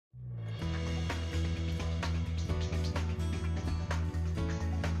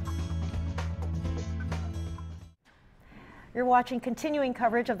You're watching continuing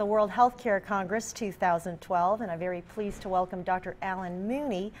coverage of the World Healthcare Congress 2012, and I'm very pleased to welcome Dr. Alan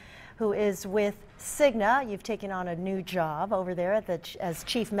Muney, who is with CIGNA. You've taken on a new job over there at as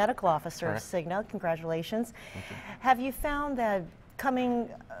Chief Medical Officer of CIGNA. Congratulations. Thank you. Have you found that coming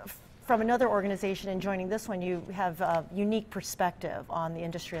from another organization and joining this one, you have a unique perspective on the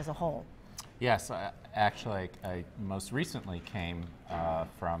industry as a whole? Yes, actually, I most recently came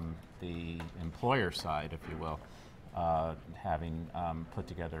from the employer side, if you will, having put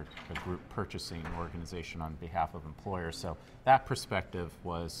together a group purchasing organization on behalf of employers. So that perspective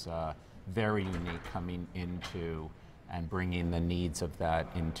was very unique, coming into and bringing the needs of that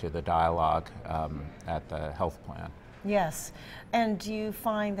into the dialogue at the health plan. Yes, and do you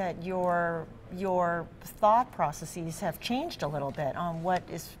find that your thought processes have changed a little bit on what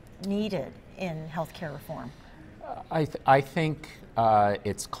is needed in healthcare reform? I think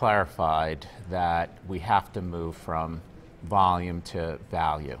it's clarified that we have to move from volume to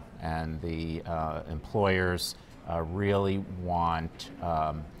value, and the employers really want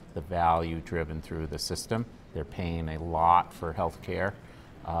the value driven through the system. They're paying a lot for health care.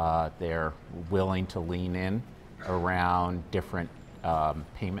 They're willing to lean in around different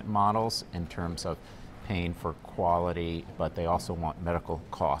payment models in terms of paying for quality, but they also want medical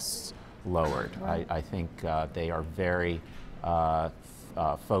costs lowered. Right. I think they are very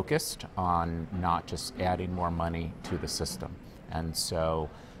focused on not just adding more money to the system. And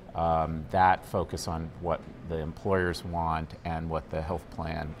so that focus on what the employers want and what the health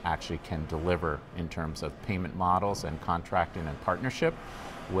plan actually can deliver in terms of payment models and contracting and partnership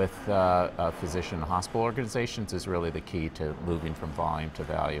with physician and hospital organizations is really the key to moving from volume to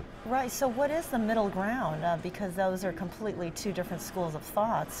value. Right, so what is the middle ground? Because those are completely two different schools of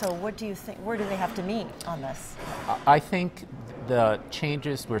thought. So what do you think, where do they have to meet on this? I think the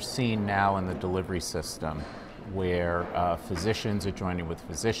changes we're seeing now in the delivery system, where physicians are joining with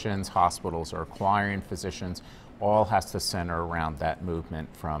physicians, hospitals are acquiring physicians, all has to center around that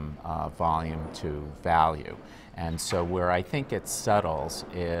movement from volume to value. And so where I think it settles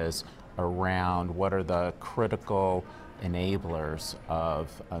is around what are the critical enablers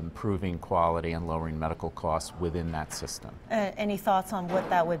of improving quality and lowering medical costs within that system. Any thoughts on what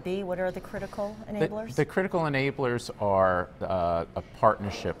that would be? What are the critical enablers? The critical enablers are a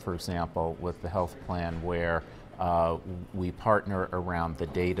partnership, for example, with the health plan, where we partner around the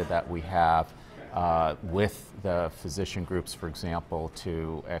data that we have with the physician groups, for example,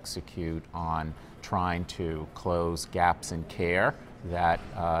 to execute on trying to close gaps in care that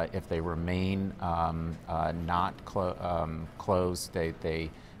if they remain not closed,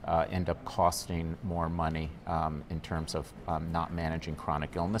 they end up costing more money in terms of not managing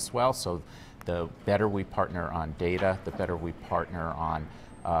chronic illness well. So the better we partner on data, the better we partner on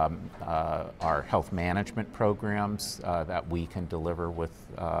our health management programs that we can deliver with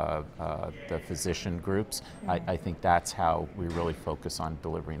the physician groups. I think that's how we really focus on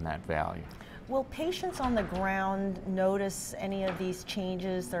delivering that value. Will patients on the ground notice any of these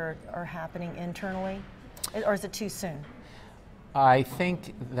changes that are happening internally, or is it too soon? I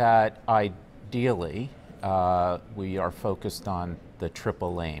think that ideally we are focused on the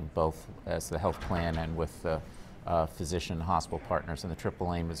triple aim, both as the health plan and with the physician and hospital partners. And the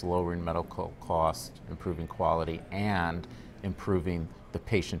triple aim is lowering medical costs, improving quality, and improving the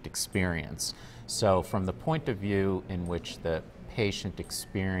patient experience. So from the point of view in which the patient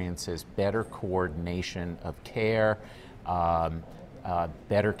experiences better coordination of care,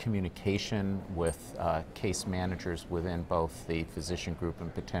 better communication with case managers within both the physician group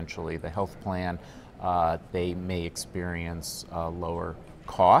and potentially the health plan, they may experience lower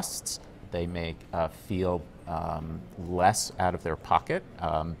costs. They may feel less out of their pocket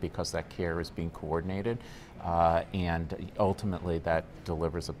because that care is being coordinated, and ultimately that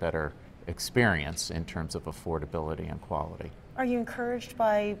delivers a better experience in terms of affordability and quality. Are you encouraged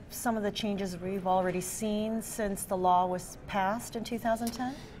by some of the changes we've already seen since the law was passed in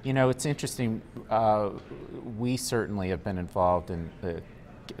 2010? You know, it's interesting. We certainly have been involved in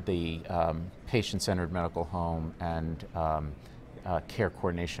the patient-centered medical home and care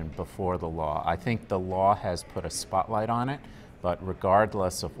coordination before the law. I think the law has put a spotlight on it, but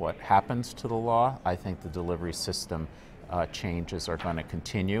regardless of what happens to the law, I think the delivery system changes are going to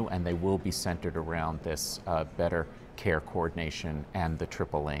continue, and they will be centered around this better care coordination and the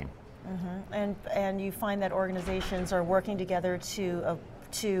triple aim. Mm-hmm. And you find that organizations are working together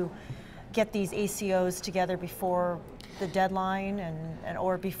to get these ACOs together before the deadline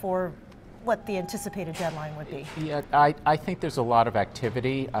or before what the anticipated deadline would be. Yeah, I think there's a lot of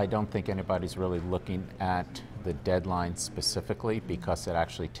activity. I don't think anybody's really looking at the deadline specifically because it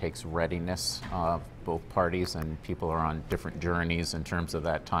actually takes readiness of both parties, and people are on different journeys in terms of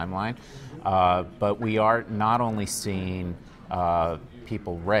that timeline. But we are not only seeing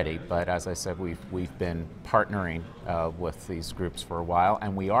people ready, but as I said, we've been partnering with these groups for a while,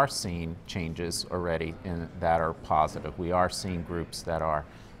 and we are seeing changes already that are positive. We are seeing groups that are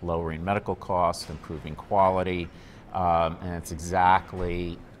lowering medical costs, improving quality, and it's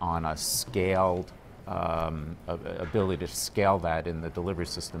exactly on a scaled ability to scale that in the delivery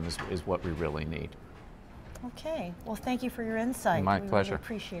system is what we really need. Okay, well, thank you for your insight. My pleasure. We really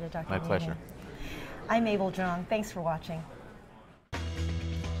appreciate it, Dr. My Muney. pleasure. I'm Mabel Jung. Thanks for watching.